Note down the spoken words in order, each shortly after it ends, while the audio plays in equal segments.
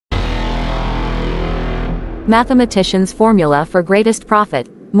Mathematician's formula for greatest profit.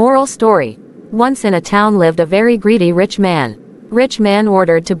 Moral story. Once in a town lived a very greedy rich man. Rich man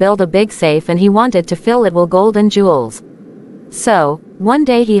ordered to build a big safe and he wanted to fill it with gold and jewels. So, one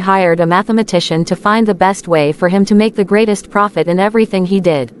day he hired a mathematician to find the best way for him to make the greatest profit in everything he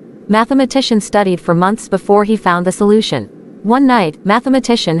did. Mathematician studied for months before he found the solution. One night,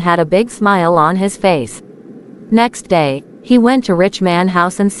 mathematician had a big smile on his face. Next day, he went to rich man's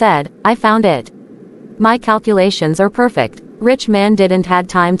house and said, "I found it. My calculations are perfect." Rich man didn't had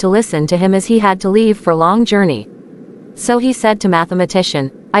time to listen to him as he had to leave for long journey. So he said to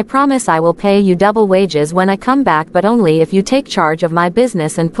mathematician, "I promise I will pay you double wages when I come back, but only if you take charge of my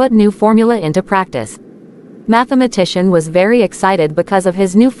business and put new formula into practice." Mathematician was very excited because of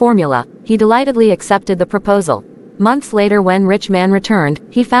his new formula. He delightedly accepted the proposal. Months later, when rich man returned,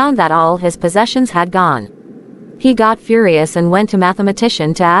 he found that all his possessions had gone. He got furious and went to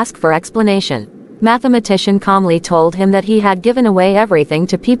mathematician to ask for explanation. Mathematician calmly told him that he had given away everything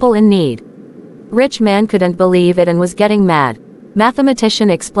to people in need. Rich man couldn't believe it and was getting mad.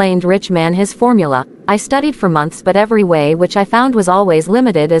 Mathematician explained rich man his formula. "I studied for months, but every way which I found was always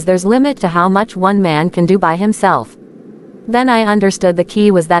limited, as there's limit to how much one man can do by himself. Then I understood the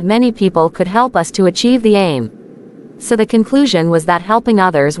key was that many people could help us to achieve the aim. So the conclusion was that helping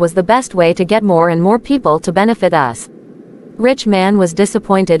others was the best way to get more and more people to benefit us." Rich man was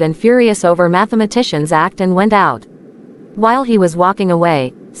disappointed and furious over mathematician's act and went out. While he was walking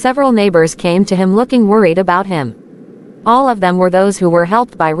away, several neighbors came to him looking worried about him. All of them were those who were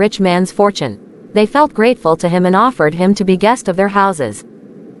helped by rich man's fortune. They felt grateful to him and offered him to be guest of their houses.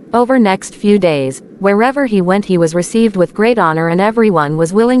 Over next few days, wherever he went he was received with great honor and everyone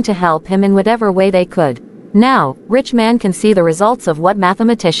was willing to help him in whatever way they could. Now, rich man can see the results of what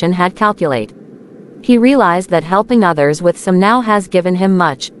mathematician had calculated. He realized that helping others with some now has given him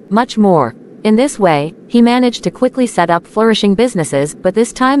much, much more. In this way, he managed to quickly set up flourishing businesses, but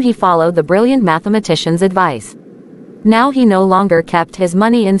this time he followed the brilliant mathematician's advice. Now he no longer kept his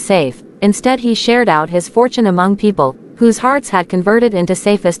money in safe, instead he shared out his fortune among people, whose hearts had converted into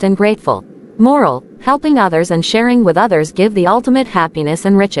safest and grateful. Moral: helping others and sharing with others give the ultimate happiness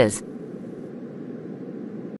and riches.